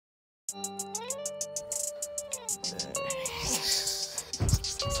A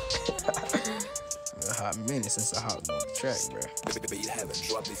hot minute since I hopped on the track, bruh.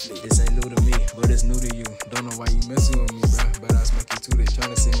 This ain't new to me, but it's new to you. Don't know why you messing with me, bruh. But I smack you too. They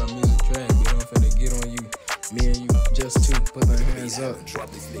tryna see my music track, but I'm finna get on you. Me and you, just two, put their hands up.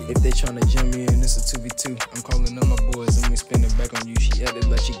 If they tryna jump me in, it's a 2v2. I'm calling on my boys and we spin it back on you. She acted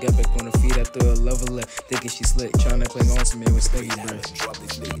like she got back on her feet after a level up. Thinking she slick, tryna cling on to me with steady breath.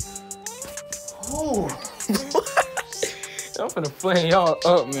 Oh, I'm finna flame y'all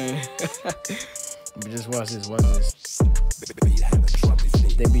up, man. But just watch this, watch this.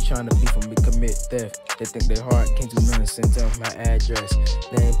 They be trying to beef on me, commit theft. They think they hard, can't do nothing, send them my address.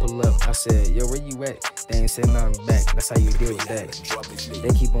 They ain't pull up, I said, yo, where you at? They ain't said nothing back, that's how you deal with that. They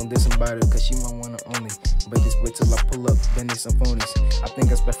keep on dissing about her, cause she my one and only. But just wait till I pull up, then need some phonies. I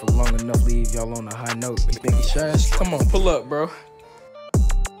think I spent for long enough, leave y'all on a high note. You think it's trash? Come on, pull up, bro.